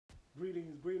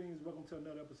Greetings. Welcome to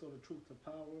another episode of Truth to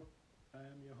Power. I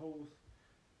am your host,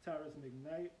 Tyrus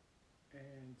McKnight,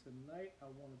 and tonight I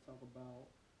want to talk about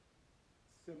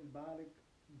symbolic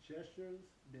gestures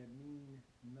that mean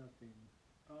nothing.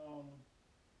 Um,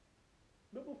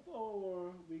 but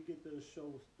before we get the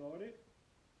show started,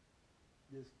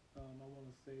 just I want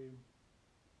to say,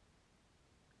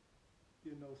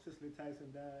 Cicely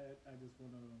Tyson died. I just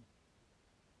want to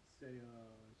say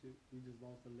we just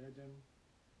lost a legend,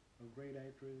 a great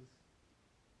actress,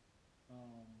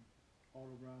 um,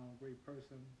 all around great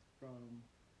person from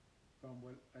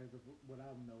what as of what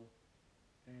I know,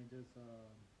 and just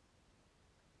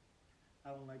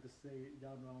I don't like to say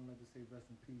y'all know I don't like to say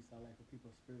rest in peace. I like for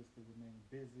people's spirits to remain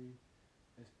busy,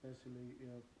 especially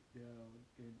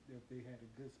if they had a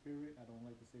good spirit. I don't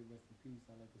like to say rest in peace.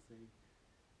 I like to say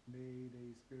may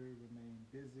their spirit remain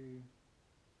busy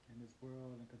in this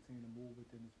world and continue to move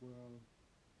within this world,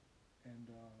 and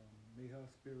may her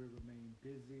spirit remain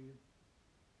busy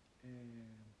and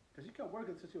because she kept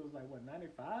working since she was like what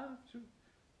 95.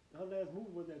 Her last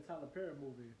movie was that Tyler Perry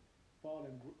movie, Fall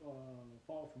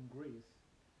from Grace.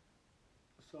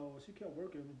 So she kept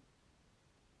working.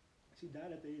 She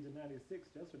died at the age of 96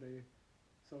 yesterday.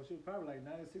 So she was probably like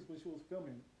 96 when she was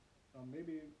filming.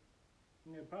 Maybe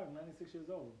yeah, probably 96 years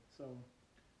old. So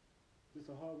just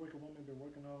a hard working woman, been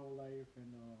working her whole life,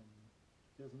 and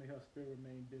just may her spirit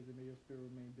remain busy. May your spirit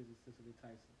remain busy, Cicely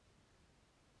Tyson.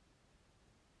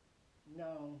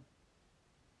 Now,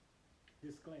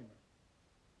 disclaimer: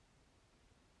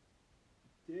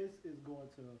 this is going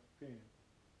to offend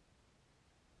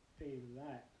a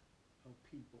lot of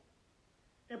people,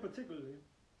 and particularly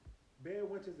bed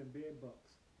witches and bed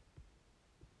bugs,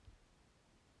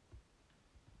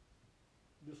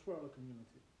 the swirler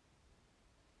community,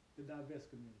 the diverse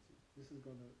community. This is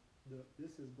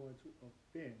going to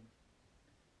offend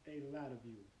a lot of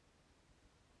you.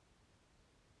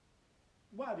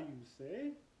 Why do you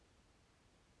say?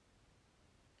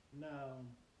 Now,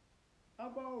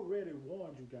 I've already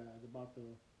warned you guys about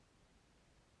the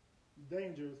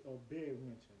dangers of bed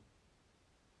winching.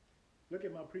 Look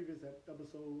at my previous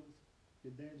episodes, the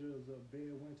dangers of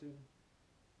bed winching,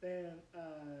 and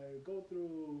I go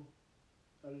through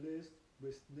a list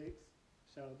with snakes.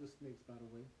 Shout out to snakes, by the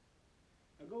way.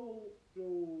 I go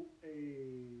through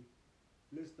a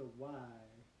list of why,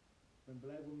 when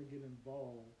black women get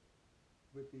involved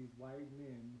with these white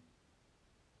men,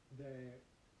 that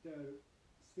they're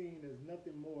seen as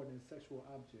nothing more than sexual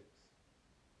objects,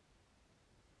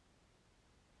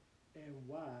 and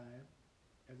why,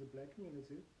 as a black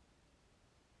community,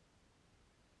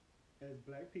 as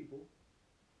black people,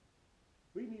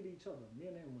 we need each other,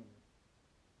 men and women.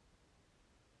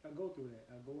 I go through that.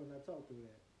 I go and I talk through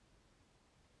that.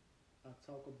 I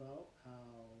talk about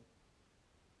how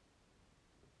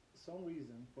for some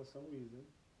reason,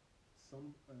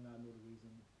 and I know the reason.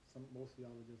 Most of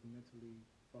y'all are just mentally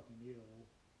fucking ill.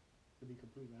 To be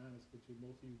completely honest with you,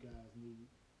 most of you guys need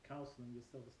counseling. Your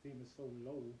self-esteem is so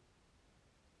low,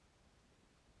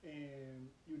 and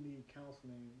you need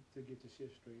counseling to get your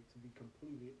shit straight. To be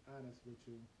completely honest with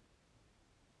you,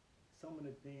 some of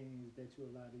the things that you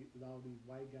allow these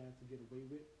white guys to get away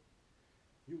with,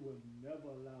 you would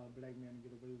never allow a black man to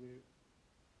get away with.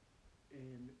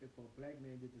 And if a black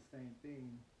man did the same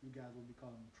thing, you guys would be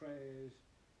calling him trash,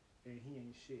 and he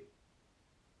ain't shit.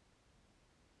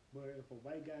 But if a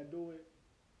white guy do it,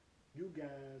 you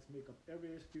guys make up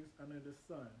every excuse under the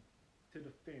sun to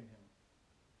defend him.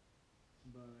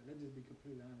 But let's just be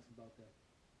completely honest about that.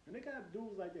 And they got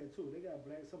dudes like that too. They got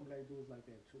some black dudes like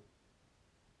that too.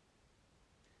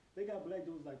 They got black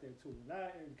dudes like that too. And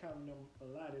I encounter them a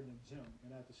lot in the gym,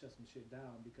 and I have to shut some shit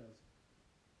down because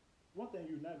one thing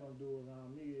you're not gonna do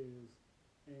around me is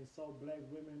insult black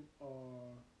women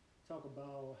or talk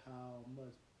about how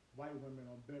much white women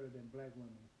are better than black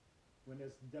women when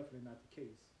that's definitely not the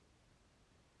case.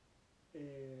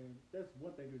 And that's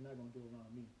one thing you're not gonna do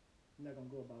around me. You're not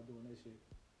gonna go about doing that shit.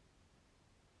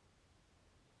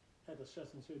 Had to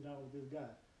shut some shit down with this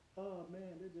guy. Oh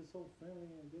man, they're just so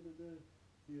friendly and da da da.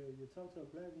 You talk to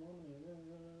a black woman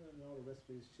and all the rest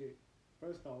of this shit.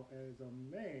 First off, as a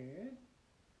man,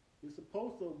 you're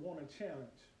supposed to want a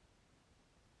challenge.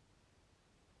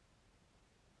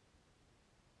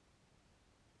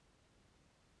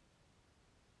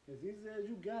 As easy as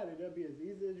you got it, that'll be as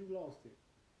easy as you lost it.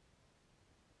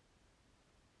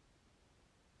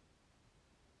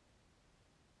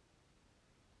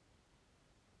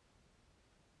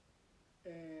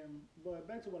 And but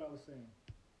back to what I was saying.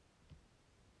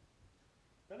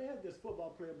 Now they had this football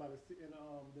player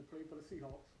that played for the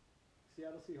Seahawks,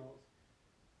 Seattle Seahawks.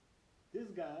 This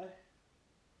guy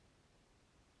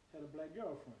had had a black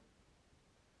girlfriend.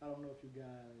 I don't know if you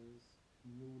guys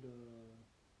knew the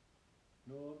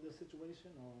know of the situation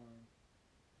or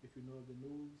if you know of the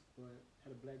news, but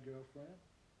had a black girlfriend.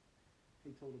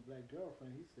 He told a black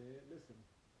girlfriend, he said, listen,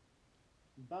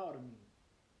 bow to me.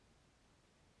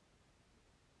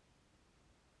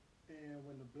 And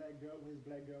when his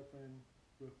black girlfriend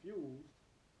refused,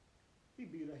 he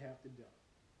beat her half to death.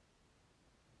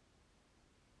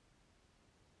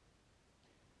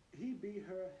 He beat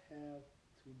her half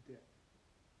to death.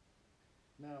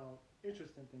 Now,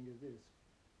 interesting thing is this: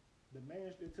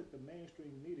 it took the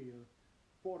mainstream media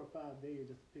 4 to 5 days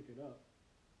just to pick it up,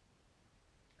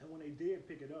 and when they did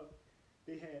pick it up,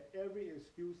 they had every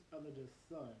excuse under the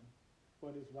sun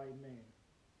for this white man.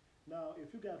 Now,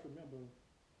 if you guys remember,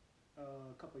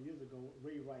 a couple of years ago, the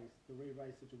Ray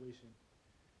Rice situation,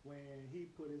 when he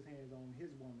put his hands on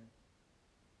his woman,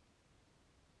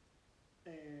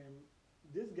 and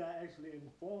this guy actually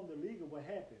informed the league of what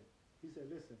happened. He said,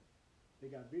 "Listen, they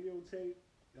got videotape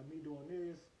of me doing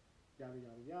this, yada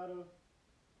yada yada,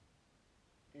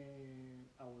 and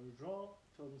I was drunk,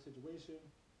 told him the situation,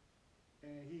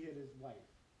 and he hit his wife."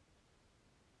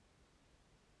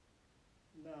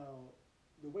 Now,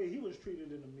 the way he was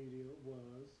treated in the media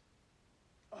was,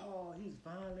 "Oh, he's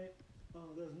violent.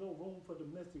 There's no room for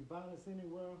domestic violence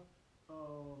anywhere.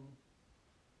 Um,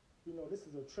 this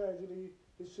is a tragedy.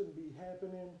 This shouldn't be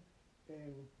happening."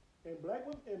 And black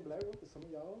women, some of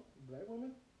y'all black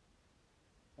women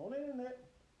on the internet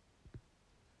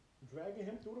dragging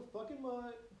him through the fucking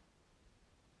mud,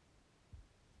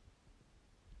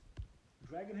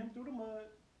 dragging him through the mud.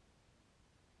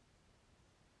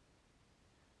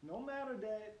 No matter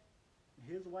that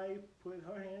his wife put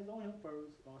her hands on him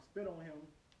first or spit on him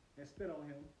and spit on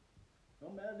him, no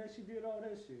matter that she did all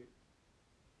that shit.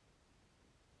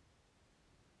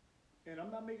 And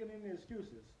I'm not making any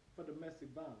excuses for domestic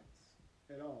violence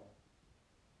at all.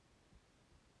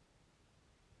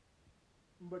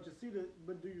 But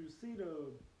do you see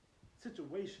the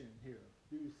situation here?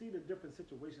 Do you see the different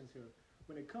situations here?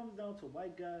 When it comes down to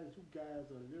white guys, you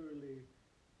guys are literally,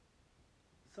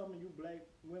 some of you black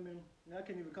women, and I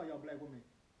can't even call y'all black women.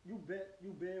 You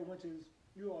bad wenches,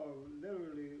 you are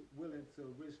literally willing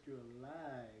to risk your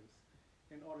lives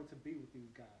in order to be with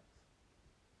these guys.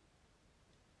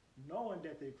 Knowing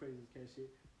that they crazy as cat shit,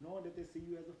 knowing that they see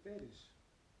you as a fetish.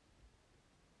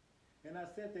 And I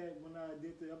said that when I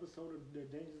did the episode of The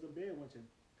Dangers of Bed Wenching.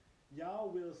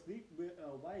 Y'all will sleep with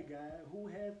a white guy who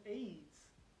has AIDS.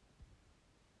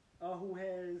 Or who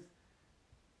has,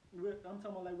 I'm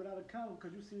talking about like without a condom,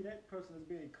 because you see that person as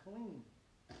being clean.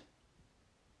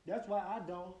 That's why I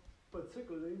don't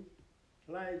particularly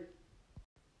like,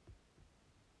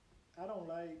 I don't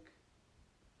like,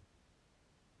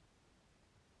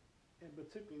 and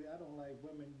particularly I don't like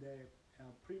women that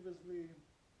have previously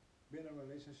been in a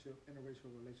relationship, interracial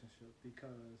relationship,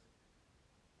 because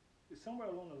somewhere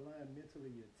along the line mentally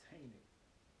you're tainted.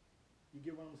 You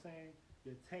get what I'm saying?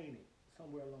 You're tainted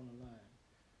somewhere along the line.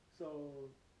 So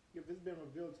if it's been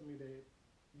revealed to me that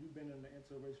you've been in an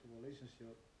interracial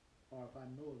relationship, or if I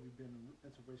know if you've been in an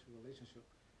interracial relationship,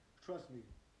 trust me,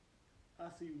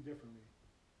 I see you differently.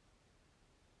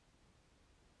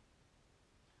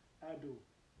 I do.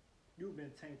 You've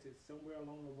been tainted somewhere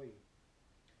along the way.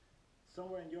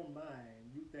 Somewhere in your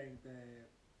mind, you think that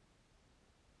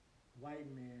white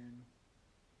men,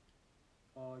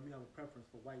 or you have a preference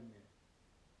for white men.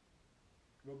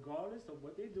 Regardless of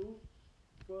what they do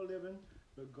for a living,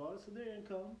 regardless of their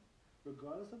income,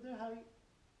 regardless of their height,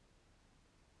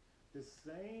 the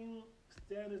same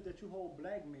standards that you hold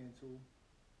black men to,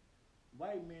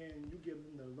 white men, you give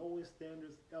them the lowest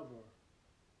standards ever.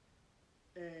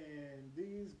 And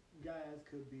these guys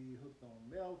could be hooked on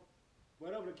meth,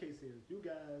 whatever the case is. You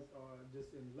guys are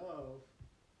just in love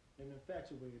and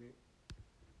infatuated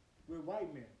with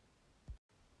white men.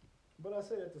 But I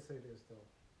say that to say this though.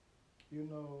 You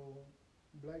know,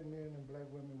 black men and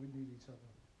black women, we need each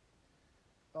other.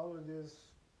 All of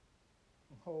this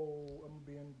whole, I'm gonna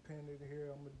be independent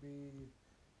here, I'm gonna be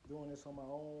doing this on my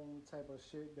own type of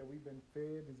shit that we've been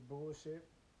fed, this bullshit,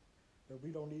 that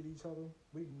we don't need each other.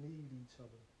 We need each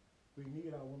other. We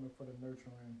need our women for the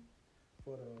nurturing,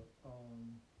 for the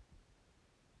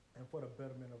and for the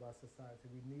betterment of our society.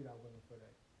 We need our women for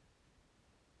that.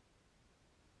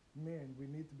 Men, we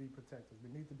need to be protectors. We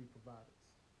need to be providers.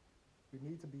 We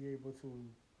need to be able to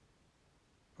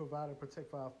provide and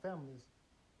protect for our families,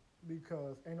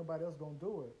 because ain't nobody else gonna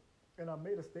do it. And I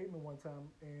made a statement one time,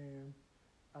 and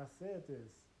I said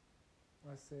this.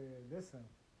 I said, listen,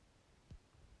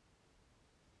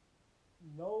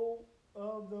 no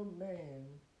other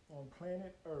man on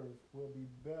planet Earth will be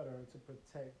better to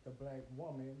protect the black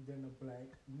woman than the black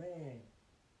man.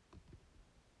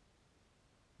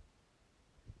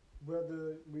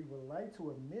 Whether we would like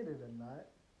to admit it or not,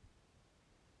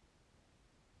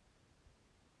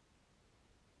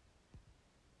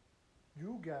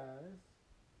 you guys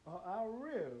are our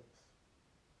ribs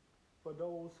for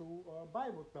those who are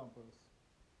Bible thumpers.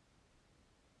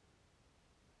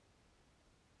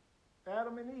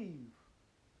 Adam and Eve,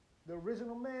 the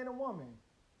original man and woman,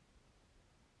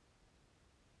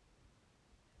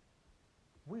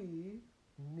 we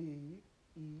need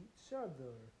each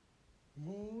other.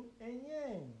 Yin and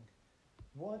yang.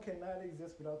 One cannot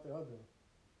exist without the other.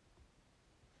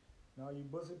 Now, you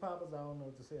pussy poppers, I don't know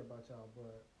what to say about y'all,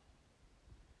 but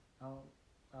I don't,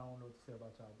 I don't know what to say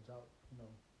about y'all. But y'all,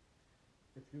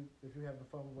 if you having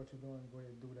fun with what you're doing, go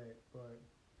ahead and do that. But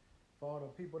for all the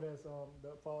people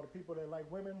for all the people that like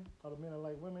women, all the men that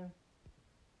like women,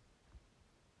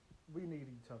 we need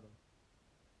each other.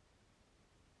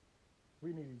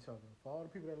 We need each other. For all the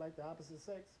people that like the opposite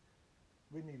sex,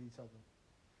 we need each other.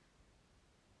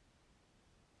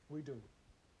 We do.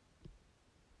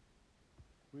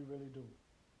 We really do.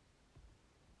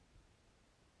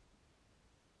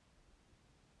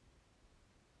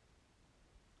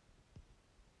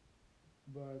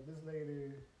 But this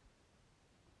lady,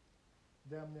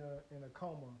 damn near in a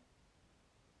coma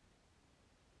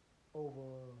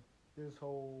over this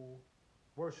whole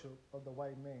worship of the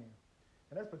white man.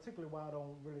 And that's particularly why I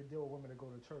don't really deal with women that go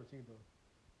to church either.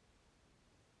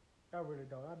 I really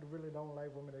don't. I really don't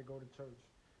like women that go to church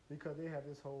because they have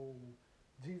this whole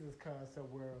Jesus concept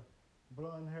where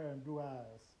blonde hair and blue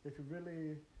eyes. If you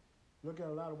really look at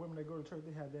a lot of women that go to church,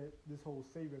 they have this whole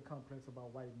savior complex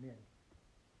about white men.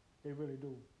 They really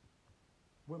do.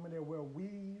 Women that wear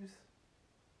weaves,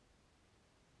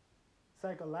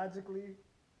 psychologically,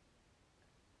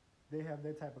 they have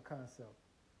that type of concept.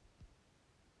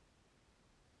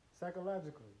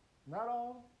 Psychologically. Not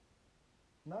all,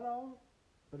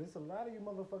 but it's a lot of you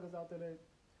motherfuckers out there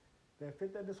that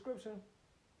fit that description.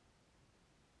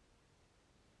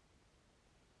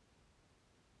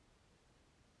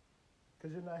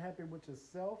 Because you're not happy with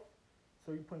yourself,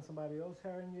 so you putting somebody else's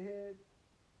hair in your head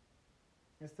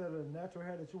instead of the natural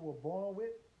hair that you were born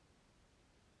with.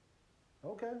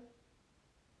 Okay.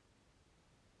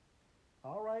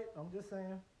 All right, I'm just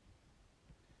saying.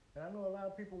 And I know a lot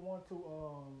of people want to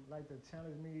like to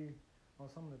challenge me on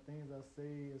some of the things I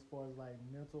say as far as like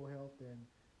mental health and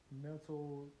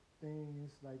mental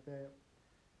things like that.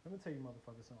 Let me tell you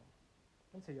motherfuckers something.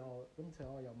 Let me tell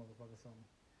all y'all motherfuckers something.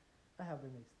 I have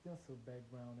an extensive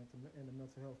background in the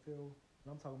mental health field,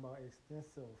 and I'm talking about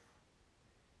extensive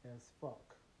as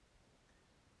fuck.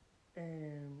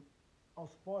 And I'm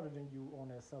smarter than you on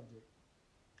that subject.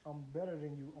 I'm better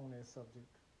than you on that subject.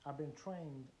 I've been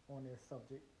trained on that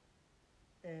subject.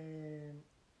 And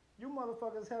you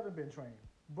motherfuckers haven't been trained.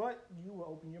 But you will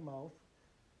open your mouth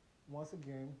once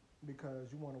again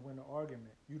because you want to win an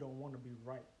argument. You don't want to be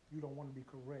right. You don't want to be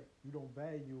correct. You don't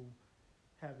value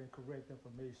having correct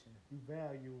information. You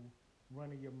value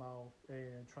running your mouth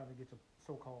and trying to get your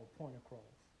so-called point across.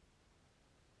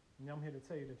 And I'm here to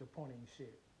tell you that your point ain't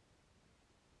shit.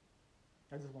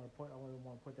 I want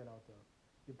to put that out there.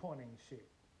 Your point ain't shit.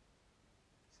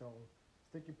 So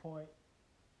stick your point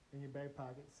in your back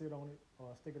pocket, sit on it,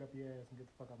 or stick it up your ass and get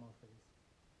the fuck out of my face.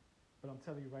 But I'm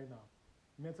telling you right now,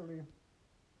 mentally,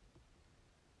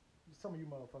 some of you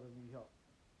motherfuckers need help.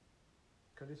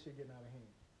 Because this shit getting out of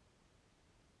hand.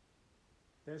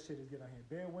 That shit is getting out of hand.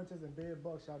 Bed wenches and bed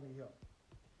bugs, y'all need help.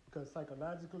 Because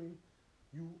psychologically,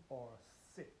 you are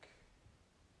sick.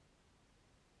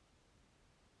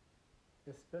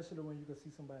 Especially when you can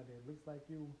see somebody that looks like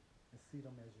you and see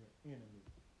them as your enemy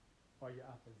or your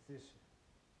opposition.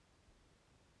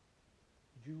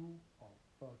 You are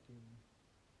fucking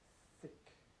sick.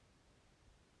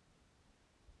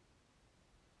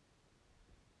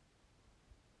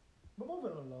 But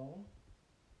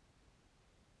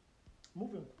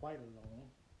moving quite along.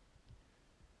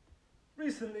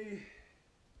 Recently,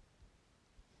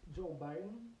 Joe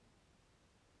Biden,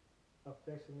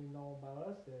 affectionately known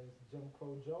by us as Jim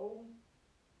Crow Joe,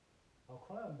 or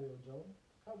Crime Bill Joe,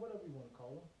 or whatever you want to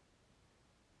call him,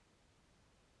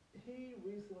 he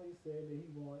recently said that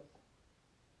he wants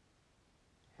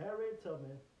Harriet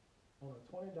Tubman on a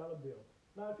 $20 bill.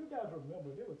 Now, if you guys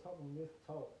remember, they were talking this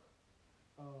talk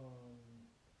um,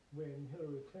 when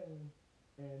Hillary Clinton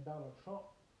and Donald Trump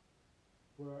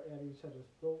were at each other's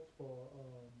throats for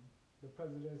the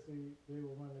presidency. They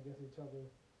were running against each other.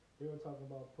 They were talking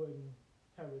about putting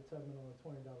Harriet Tubman on a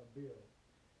 $20 bill.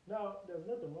 Now, there's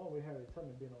nothing wrong with Harriet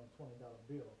Tubman being on a $20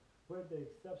 bill, with the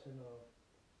exception of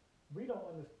we don't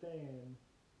understand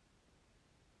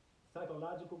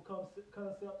psychological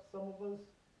concepts, some of us,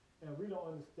 and we don't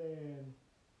understand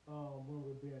when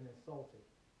we're being insulted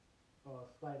or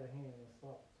sleight of hand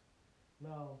insult.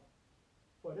 Now,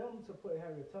 for them to put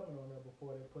Harriet Tubman on there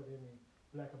before they put any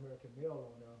black American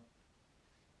male on there,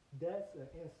 that's an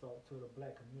insult to the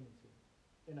black community.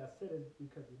 And I say this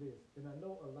because it is. And I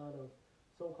know a lot of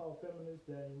so-called feminists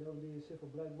that ain't never did shit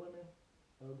for black women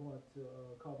are going to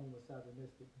call me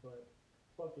misogynistic, but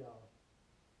fuck y'all.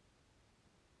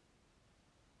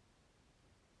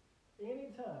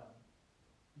 Anytime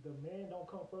the man don't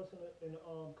come first in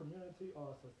the community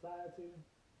or society,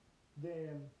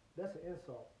 then that's an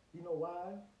insult. You know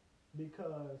why?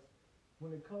 Because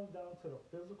when it comes down to the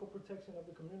physical protection of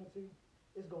the community,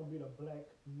 it's gonna be the black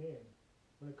men.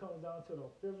 When it comes down to the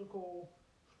physical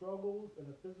struggles and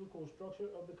the physical structure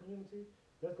of the community,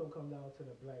 that's gonna come down to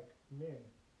the black men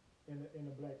in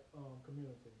the black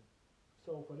community.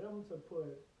 So for them to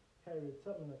put Harriet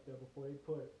Tubman up there before they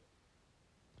put,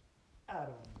 I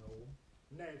don't know,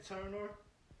 Nat Turner,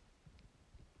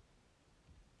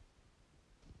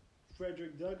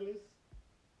 Frederick Douglass,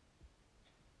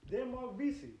 then Mark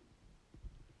Vesey.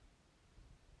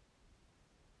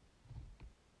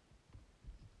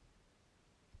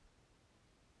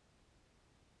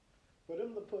 For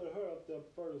them to put her up there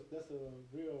first, that's a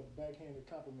real backhanded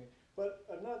compliment. But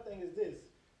another thing is this: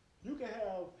 you can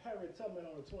have Harriet Tubman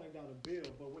on a $20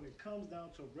 bill, but when it comes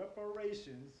down to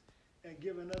reparations and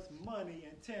giving us money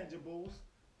and tangibles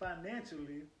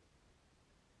financially,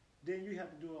 then you have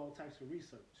to do all types of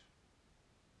research.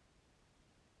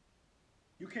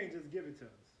 You can't just give it to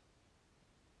us.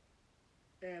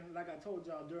 And like I told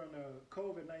y'all during the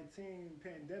COVID-19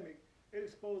 pandemic, it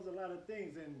exposed a lot of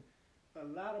things, and a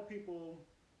lot of people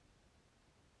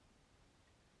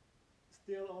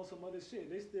still on some other shit.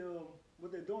 They still,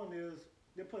 what they're doing is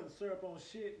they're putting syrup on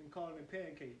shit and calling it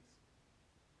pancakes.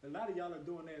 A lot of y'all are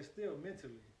doing that still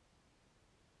mentally.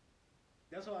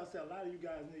 That's why I said a lot of you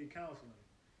guys need counseling,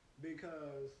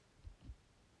 because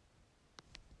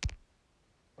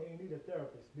and you need a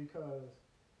therapist, because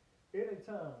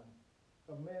anytime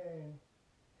a man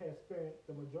has spent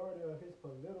the majority of his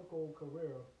political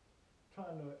career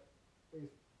trying to is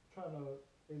trying to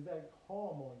exact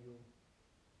harm on you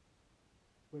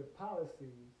with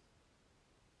policies,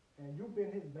 and you've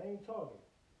been his main target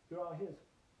throughout his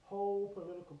whole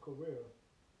political career,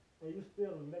 and you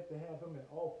still elect to have him in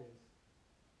office,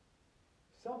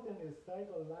 something is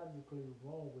psychologically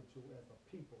wrong with you as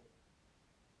a people.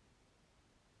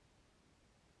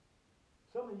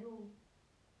 Some of you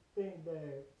think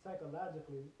that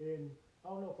psychologically, and I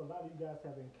don't know if a lot of you guys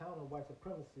have encountered white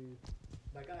supremacy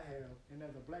like I have, and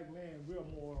as a black man, we're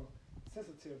more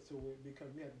sensitive to it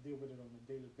because we have to deal with it on a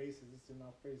daily basis. It's in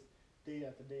our face day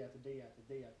after day after day after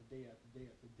day after day after day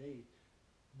after day.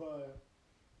 But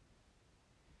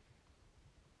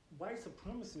white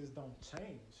supremacists don't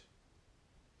change.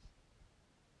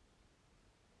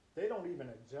 They don't even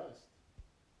adjust.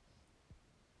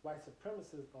 White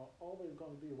supremacists are always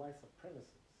going to be white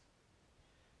supremacists.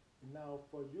 Now,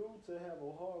 for you to have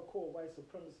a hardcore white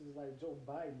supremacist like Joe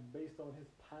Biden, based on his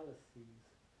policies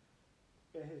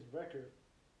and his record,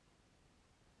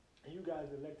 and you guys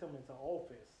elect him into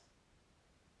office,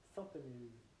 something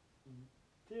is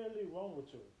dearly wrong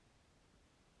with you.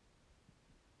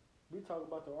 We talk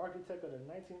about the architect of the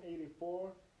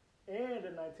 1984 and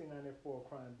the 1994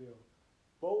 crime bill,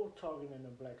 both targeting the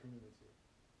black community.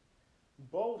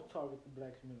 Both target the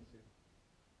black community.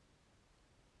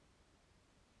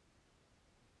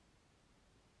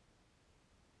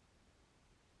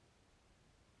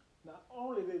 Not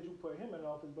only did you put him in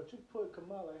office, but you put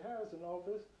Kamala Harris in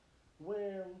office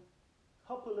when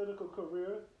her political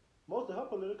career, most of her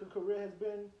political career has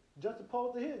been just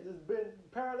opposed to his. It's been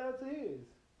parallel to his.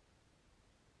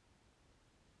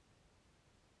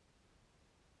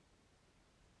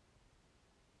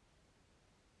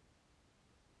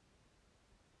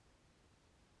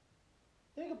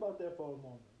 Think about that for a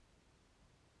moment.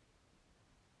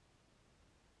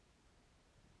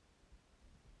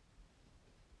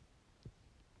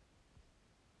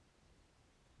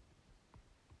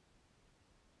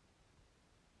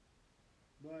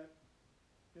 But,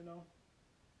 you know,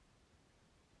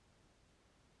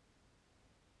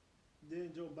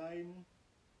 then Joe Biden,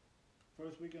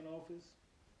 first week in office,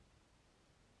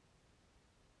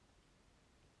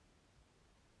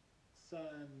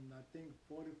 signed, I think,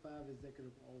 45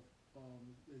 executive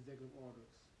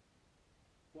orders.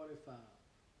 45.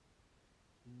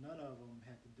 None of them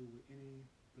had to do with any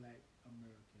black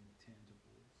American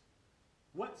tangibles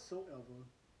whatsoever,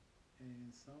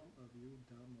 And some of you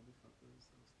dumb motherfuckers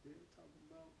are still talking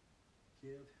about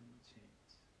give him a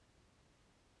chance.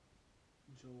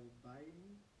 Joe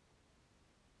Biden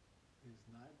is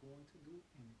not going to do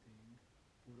anything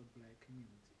for the black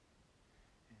community.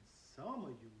 And some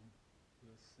of you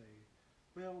will say,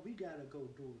 well, we gotta go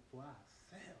do it for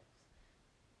ourselves.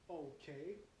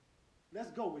 Okay,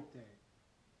 let's go with that.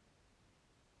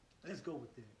 Let's go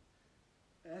with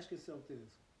that. Ask yourself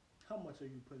this. How much are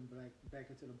you putting back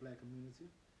into the black community?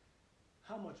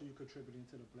 How much are you contributing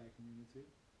to the black community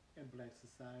and black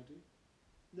society?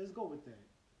 Let's go with that.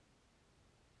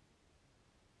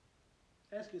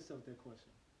 Ask yourself that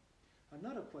question.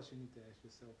 Another question you need to ask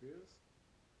yourself is,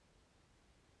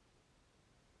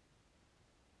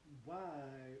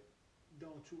 why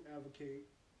don't you advocate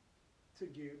to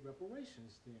get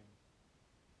reparations then?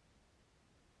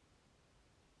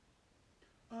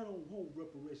 I don't want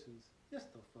reparations. Yes,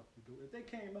 the fuck you do. If they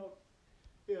came out,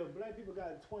 if black people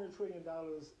got $20 trillion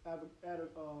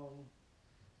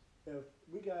if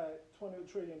we got $20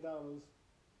 trillion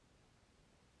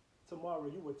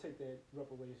tomorrow, you would take that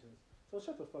reparations. So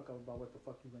shut the fuck up about what the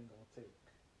fuck you ain't gonna take.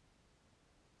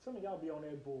 Some of y'all be on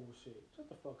that bullshit. Shut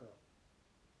the fuck up.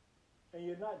 And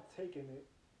you're not taking it.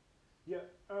 You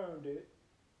earned it.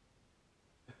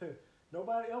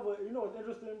 Nobody ever, you know what's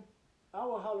interesting?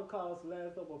 Our Holocaust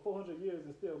lasts over 400 years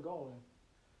and still going.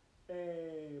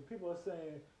 And people are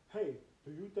saying, hey,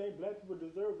 do you think black people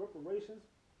deserve reparations?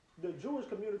 The Jewish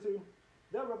community,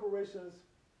 their reparations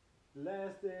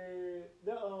lasted,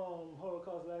 their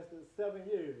Holocaust lasted 7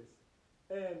 years.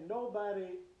 And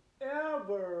nobody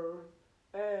ever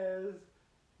asked,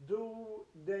 do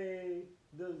they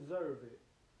deserve it?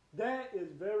 That is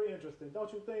very interesting,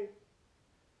 don't you think?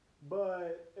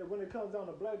 But when it comes down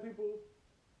to black people,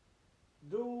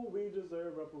 do we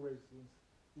deserve reparations?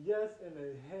 Yes, in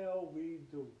the hell we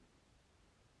do.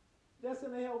 Yes,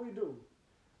 in the hell we do.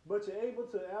 But you're able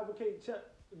to advocate,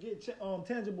 get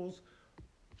tangibles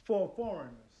for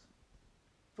foreigners,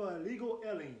 for illegal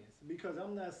aliens, because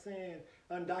I'm not saying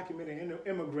undocumented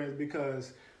immigrants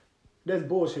because that's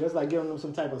bullshit. That's like giving them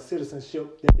some type of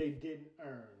citizenship that they didn't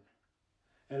earn.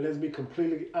 And let's be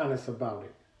completely honest about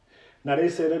it. Now, they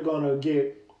say they're going to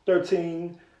get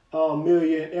 13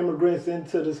 million immigrants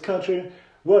into this country.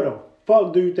 Where the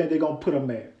fuck do you think they're going to put them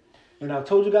at? And I've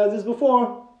told you guys this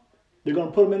before. They're going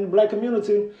to put them in the black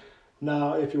community.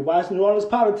 Now, if you watch New Orleans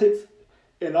politics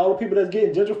and all the people that's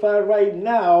getting gentrified right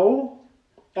now,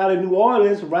 out of New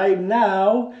Orleans right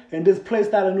now, and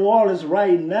displaced out of New Orleans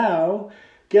right now,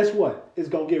 guess what? It's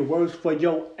going to get worse for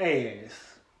your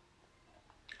ass.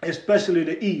 Especially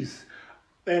the East.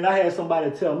 And I had somebody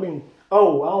tell me,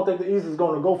 oh, I don't think the East is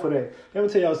going to go for that. Let me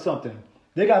tell y'all something.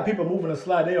 They got people moving to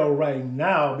Slidell right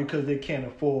now because they can't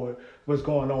afford what's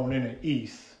going on in the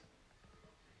East.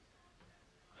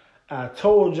 I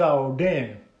told y'all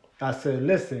then, I said,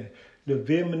 listen, the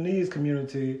Vietnamese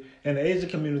community and the Asian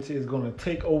community is going to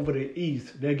take over the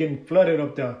East. They're getting flooded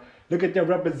up there. Look at their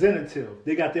representative.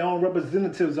 They got their own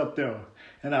representatives up there.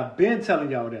 And I've been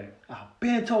telling y'all that. I've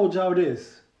been told y'all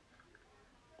this.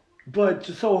 But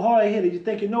you're so hard-headed, you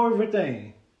think you know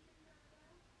everything.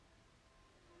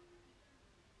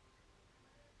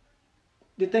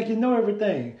 You think you know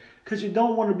everything. Because you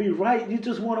don't want to be right. You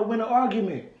just want to win an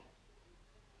argument.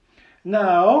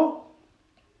 Now,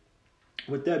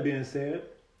 with that being said,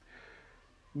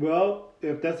 well,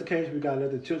 if that's the case, we got to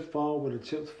let the chips fall where the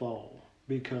chips fall.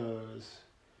 Because,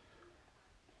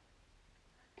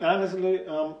 honestly,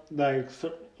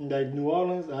 like New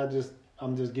Orleans,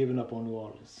 I'm just giving up on New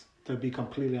Orleans. To be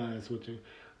completely honest with you.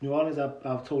 New Orleans,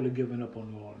 I've totally given up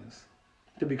on New Orleans.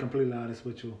 To be completely honest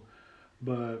with you.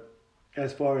 But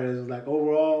as far as like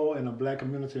overall in the black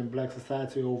community and black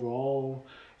society overall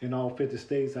in all 50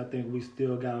 states, I think we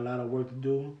still got a lot of work to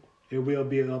do. It will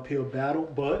be an uphill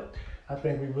battle, but I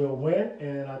think we will win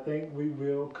and I think we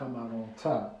will come out on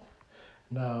top.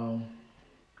 Now,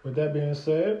 with that being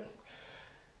said,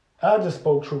 I just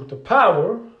spoke truth to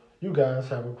power. You guys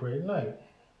have a great night.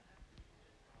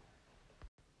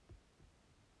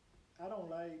 I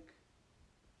don't like,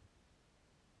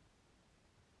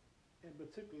 and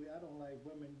particularly I don't like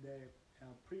women that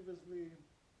have previously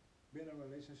been in a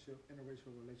relationship, interracial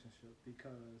relationship,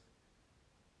 because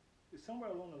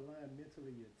somewhere along the line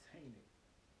mentally you're tainted.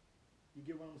 You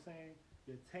get what I'm saying?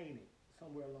 You're tainted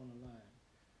somewhere along the line.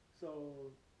 So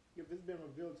if it's been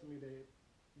revealed to me that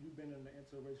you've been in an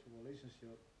interracial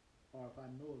relationship, or if I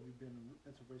know if you've been in an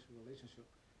interracial relationship,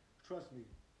 trust me,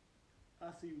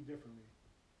 I see you differently.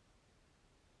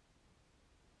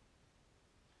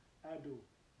 I do.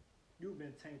 You've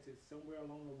been tainted somewhere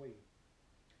along the way.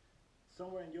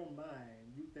 Somewhere in your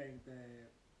mind, you think that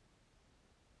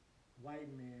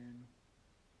white men,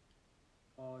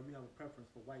 or you have a preference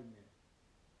for white men,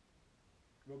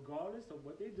 regardless of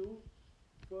what they do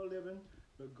for a living,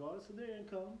 regardless of their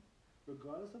income,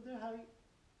 regardless of their height,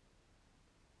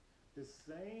 the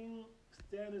same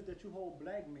standards that you hold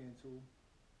black men to,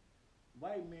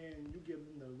 white men, you give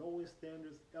them the lowest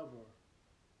standards ever.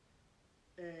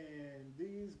 And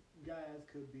these guys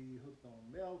could be hooked on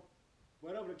meth,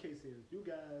 whatever the case is. You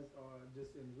guys are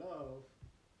just in love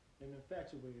and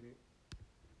infatuated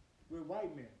with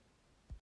white men.